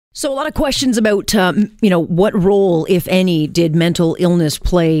So a lot of questions about, what role, if any, did mental illness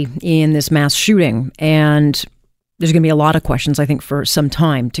play in this mass shooting? And there's going to be a lot of questions, I think, for some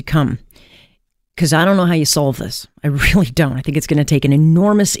time to come. Because I don't know how you solve this. I really don't. I think it's going to take an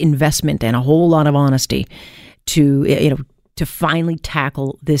enormous investment and a whole lot of honesty to finally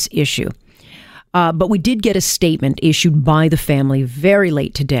tackle this issue. But we did get a statement issued by the family very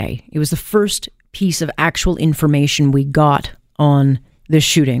late today. It was the first piece of actual information we got on the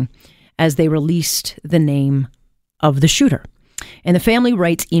shooting as they released the name of the shooter. And the family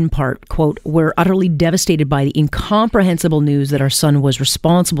writes in part, quote, "We're utterly devastated by the incomprehensible news that our son was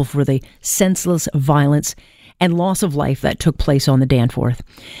responsible for the senseless violence and loss of life that took place on the Danforth.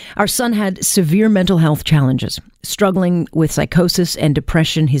 Our son had severe mental health challenges, struggling with psychosis and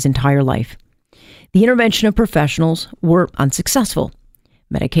depression his entire life. The intervention of professionals were unsuccessful.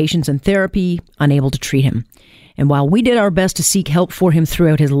 Medications and therapy unable to treat him. And while we did our best to seek help for him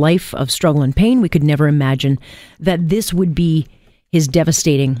throughout his life of struggle and pain, we could never imagine that this would be his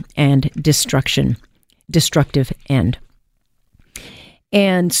devastating and destructive end."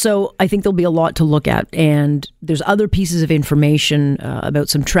 And so I think there'll be a lot to look at. And there's other pieces of information about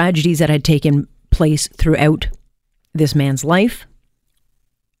some tragedies that had taken place throughout this man's life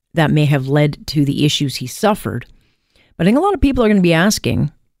that may have led to the issues he suffered. But I think a lot of people are going to be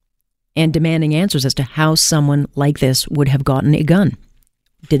asking and demanding answers as to how someone like this would have gotten a gun.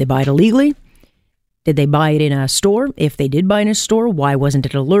 Did they buy it illegally? Did they buy it in a store? If they did buy it in a store, why wasn't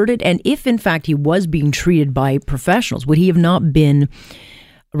it alerted? And if, in fact, he was being treated by professionals, would he have not been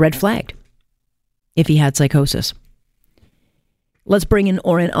red flagged if he had psychosis? Let's bring in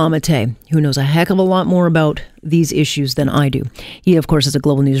Oren Amitay, who knows a heck of a lot more about these issues than I do. He, of course, is a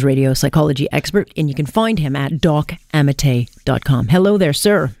Global News Radio psychology expert, and you can find him at docamitay.com. Hello there,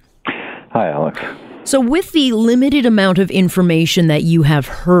 sir. Hi, Alex. So with the limited amount of information that you have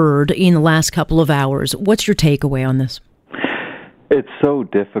heard in the last couple of hours, what's your takeaway on this? It's so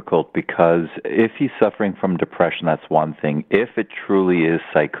difficult because if he's suffering from depression, that's one thing. If it truly is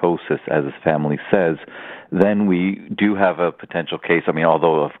psychosis, as his family says, then we do have a potential case. I mean,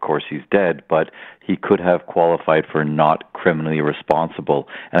 although, of course, he's dead, but he could have qualified for not criminally responsible.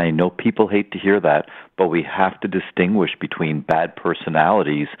 And I know people hate to hear that, but we have to distinguish between bad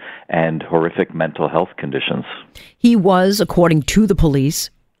personalities and horrific mental health conditions. He was, according to the police,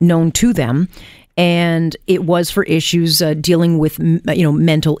 known to them, and it was for issues dealing with,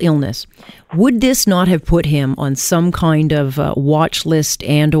 mental illness. Would this not have put him on some kind of watch list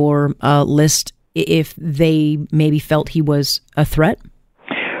and or list if they maybe felt he was a threat?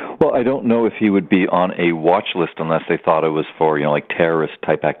 Well, I don't know if he would be on a watch list unless they thought it was for, like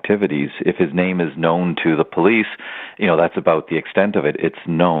terrorist-type activities. If his name is known to the police, that's about the extent of it. It's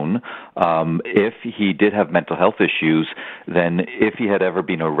known. If he did have mental health issues, then if he had ever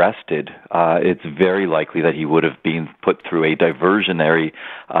been arrested, it's very likely that he would have been put through a diversionary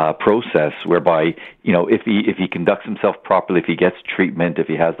process whereby, if he conducts himself properly, if he gets treatment, if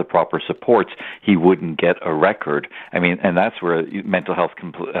he has the proper supports, he wouldn't get a record. I mean, and that's where mental health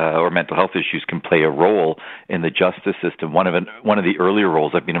or mental health issues can play a role in the justice system. One of the earlier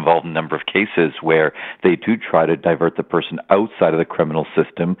roles, I've been involved in a number of cases where they do try to divert the person outside of the criminal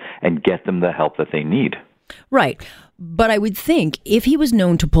system and get them the help that they need. Right. But I would think if he was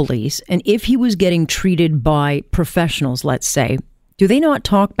known to police and if he was getting treated by professionals, let's say, do they not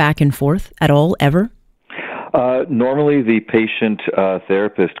talk back and forth at all, ever? Normally, the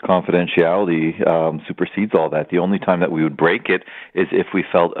patient-therapist confidentiality supersedes all that. The only time that we would break it is if we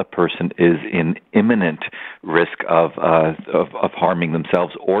felt a person is in imminent risk of harming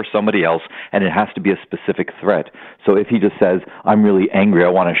themselves or somebody else, and it has to be a specific threat. So if he just says, "I'm really angry, I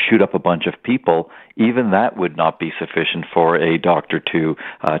want to shoot up a bunch of people," even that would not be sufficient for a doctor to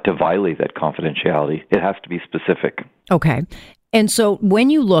violate that confidentiality. It has to be specific. Okay. And so when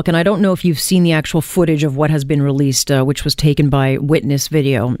you look, and I don't know if you've seen the actual footage of what has been released, which was taken by Witness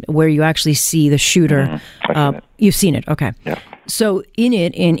Video, where you actually see the shooter. You've seen it. Okay. Yeah. So in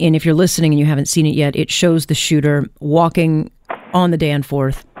it, and if you're listening and you haven't seen it yet, it shows the shooter walking on the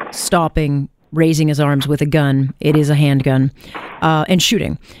Danforth, stopping, raising his arms with a gun. It is a handgun, and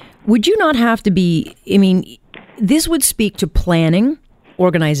shooting. Would you not have to be, this would speak to planning,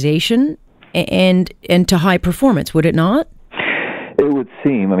 organization, and to high performance, would it not? It would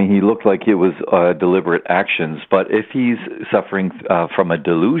seem. He looked like it was deliberate actions, but if he's suffering from a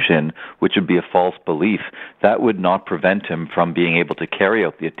delusion, which would be a false belief, that would not prevent him from being able to carry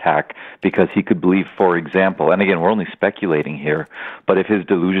out the attack because he could believe, for example, and again, we're only speculating here, but if his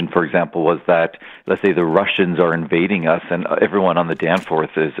delusion, for example, was that, let's say the Russians are invading us and everyone on the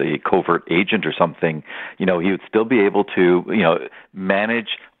Danforth is a covert agent or something, he would still be able to,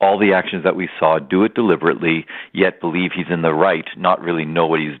 manage all the actions that we saw, do it deliberately, yet believe he's in the right, not really know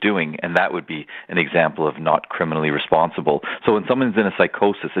what he's doing, and that would be an example of not criminally responsible. So when someone's in a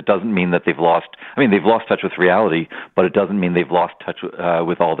psychosis, it doesn't mean that they've lost touch with reality, but it doesn't mean they've lost touch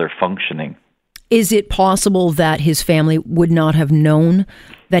with all their functioning. Is it possible that his family would not have known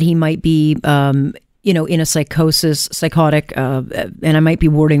that he might be in a psychotic, and I might be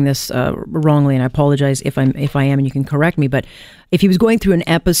wording this wrongly, and I apologize if I am, and you can correct me. But if he was going through an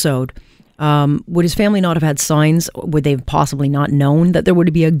episode, would his family not have had signs? Would they have possibly not known that there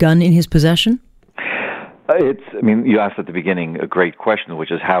would be a gun in his possession? You asked at the beginning a great question, which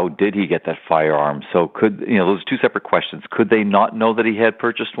is how did he get that firearm? So those two separate questions. Could they not know that he had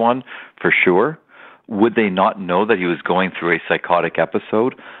purchased one? For sure. Would they not know that he was going through a psychotic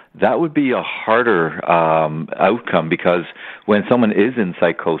episode? That would be a harder outcome, because when someone is in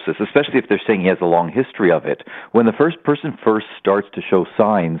psychosis, especially if they're saying he has a long history of it, when the first person starts to show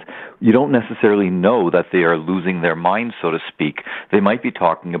signs, you don't necessarily know that they are losing their mind, so to speak. They might be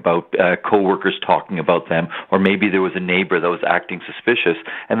talking about coworkers talking about them, or maybe there was a neighbor that was acting suspicious,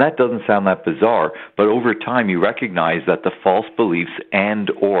 and that doesn't sound that bizarre. But over time, you recognize that the false beliefs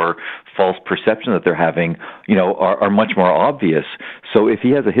and or false perception that they're having, are much more obvious. So if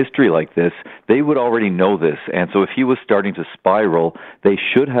he has a history like this, they would already know this. And so if he was starting to spiral, they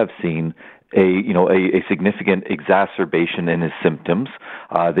should have seen a significant exacerbation in his symptoms.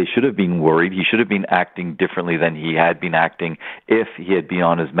 They should have been worried. He should have been acting differently than he had been acting if he had been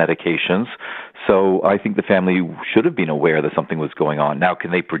on his medications. So I think the family should have been aware that something was going on. Now,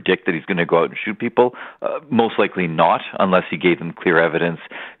 can they predict that he's going to go out and shoot people? Most likely not, unless he gave them clear evidence,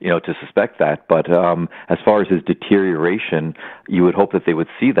 to suspect that. But as far as his deterioration, you would hope that they would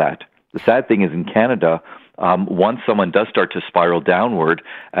see that. The sad thing is in Canada, once someone does start to spiral downward,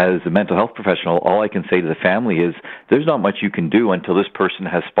 as a mental health professional, all I can say to the family is there's not much you can do until this person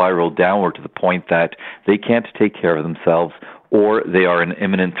has spiraled downward to the point that they can't take care of themselves, or they are an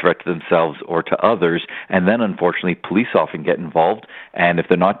imminent threat to themselves or to others. And then, unfortunately, police often get involved. And if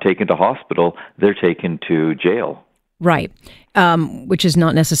they're not taken to hospital, they're taken to jail. Right, which is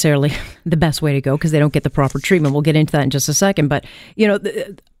not necessarily the best way to go, because they don't get the proper treatment. We'll get into that in just a second. But,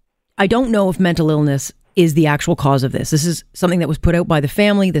 I don't know if mental illness is the actual cause of this. This is something that was put out by the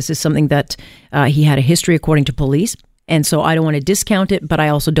family. This is something that he had a history, according to police. And so I don't want to discount it, but I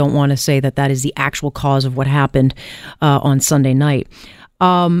also don't want to say that that is the actual cause of what happened on Sunday night.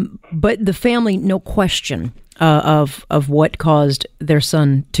 But the family, no question, of what caused their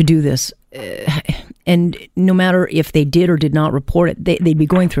son to do this. And no matter if they did or did not report it, they'd be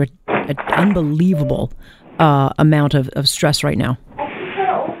going through an unbelievable amount of stress right now.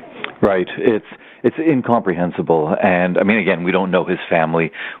 Right. It's incomprehensible. And again, we don't know his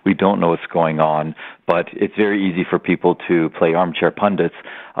family. We don't know what's going on, but it's very easy for people to play armchair pundits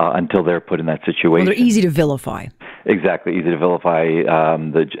until they're put in that situation. Well, they're easy to vilify. Exactly. Easy to vilify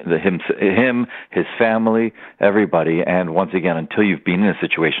him, his family, everybody. And once again, until you've been in a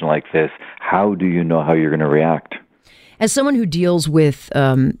situation like this, how do you know how you're going to react? As someone who deals with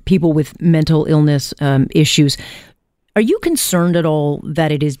people with mental illness issues, are you concerned at all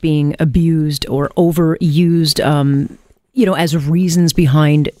that it is being abused or overused, as reasons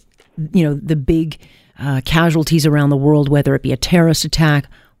behind, the big casualties around the world, whether it be a terrorist attack,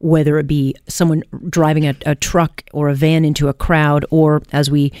 whether it be someone driving a truck or a van into a crowd, or as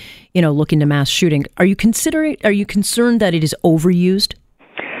we, look into mass shooting? Are you concerned that it is overused?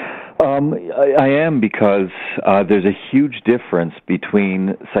 I am, because there's a huge difference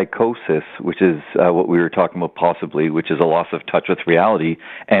between psychosis, which is what we were talking about possibly, which is a loss of touch with reality,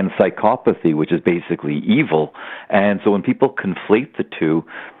 and psychopathy, which is basically evil. And so when people conflate the two,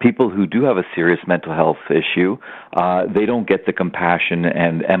 people who do have a serious mental health issue, they don't get the compassion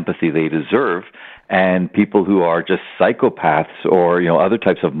and empathy they deserve. And people who are just psychopaths or, other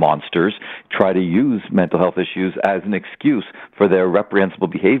types of monsters try to use mental health issues as an excuse for their reprehensible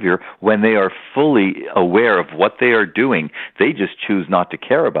behavior when they are fully aware of what they are doing. They just choose not to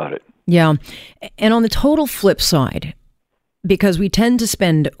care about it. Yeah. And on the total flip side, because we tend to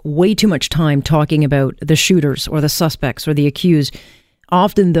spend way too much time talking about the shooters or the suspects or the accused,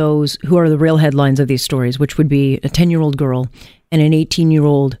 often those who are the real headlines of these stories, which would be a 10-year-old girl and an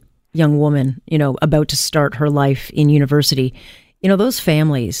 18-year-old young woman, about to start her life in university. Those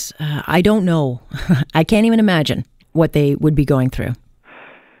families, I don't know. I can't even imagine what they would be going through.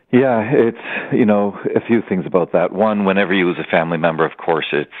 Yeah, it's, a few things about that. One, whenever you lose a family member, of course,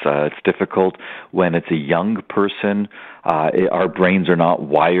 it's difficult. When it's a young person, our brains are not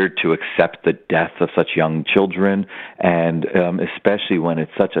wired to accept the death of such young children, and especially when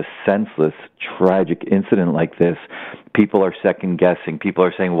it's such a senseless, tragic incident like this, People are second guessing. People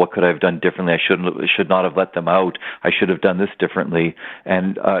are saying, what could I have done differently? I should not have let them out. I should have done this differently.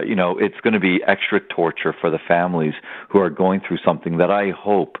 And, it's going to be extra torture for the families who are going through something that I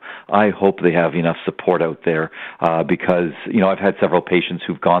hope they have enough support out there, because, I've had several patients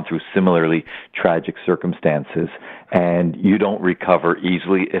who've gone through similarly tragic circumstances, and you don't recover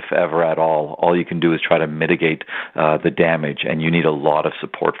easily, if ever at all. All you can do is try to mitigate the damage, and you need a lot of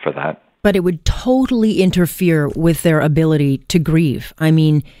support for that. But it would totally interfere with their ability to grieve. I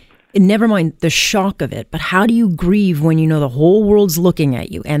mean, never mind the shock of it, but how do you grieve when you know the whole world's looking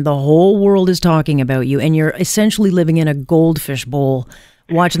at you and the whole world is talking about you, and you're essentially living in a goldfish bowl,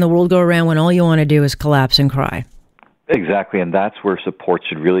 watching the world go around when all you want to do is collapse and cry? Exactly, and that's where support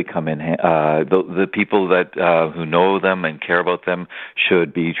should really come in. The people that who know them and care about them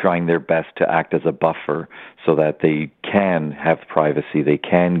should be trying their best to act as a buffer so that they can have privacy, they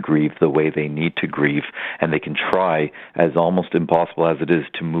can grieve the way they need to grieve, and they can try, as almost impossible as it is,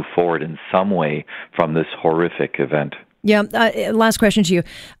 to move forward in some way from this horrific event. Yeah, last question to you.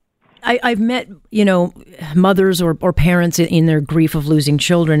 I've met, mothers or parents in their grief of losing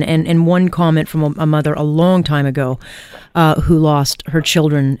children, and one comment from a mother a long time ago who lost her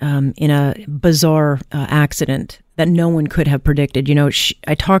children in a bizarre accident that no one could have predicted.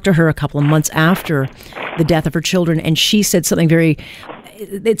 I talked to her a couple of months after the death of her children, and she said something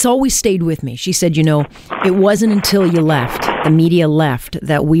it's always stayed with me. She said, it wasn't until you left, the media left,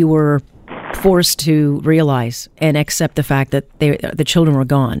 that we were forced to realize and accept the fact that the children were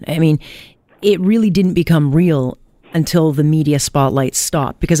gone. I mean, it really didn't become real until the media spotlight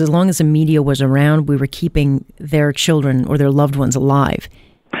stopped, because as long as the media was around, we were keeping their children or their loved ones alive.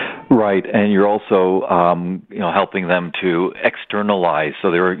 Right, and you're also, helping them to externalize.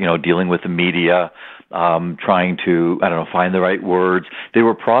 So they were, dealing with the media, trying to, find the right words. They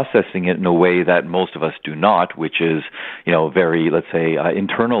were processing it in a way that most of us do not, which is, very, let's say,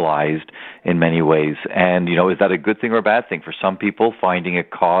 internalized in many ways. And, is that a good thing or a bad thing? For some people, finding a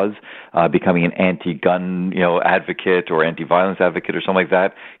cause, becoming an anti-gun, advocate or anti-violence advocate or something like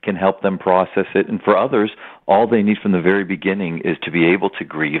that can help them process it. And for others, all they need from the very beginning is to be able to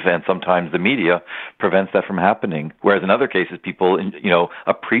grieve, and sometimes the media prevents that from happening. Whereas in other cases, people,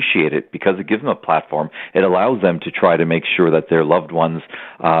 appreciate it because it gives them a platform. It allows them to try to make sure that their loved one's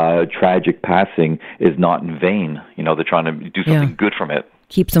tragic passing is not in vain. They're trying to do something good from it.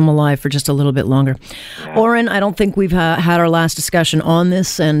 Keeps them alive for just a little bit longer. Yeah. Oren, I don't think we've had our last discussion on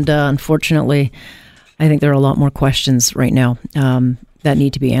this, and unfortunately, I think there are a lot more questions right now that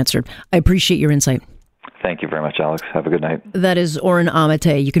need to be answered. I appreciate your insight. Thank you very much, Alex. Have a good night. That is Oren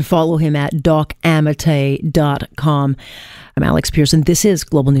Amitay. You can follow him at docamitay.com. I'm Alex Pearson. This is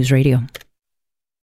Global News Radio.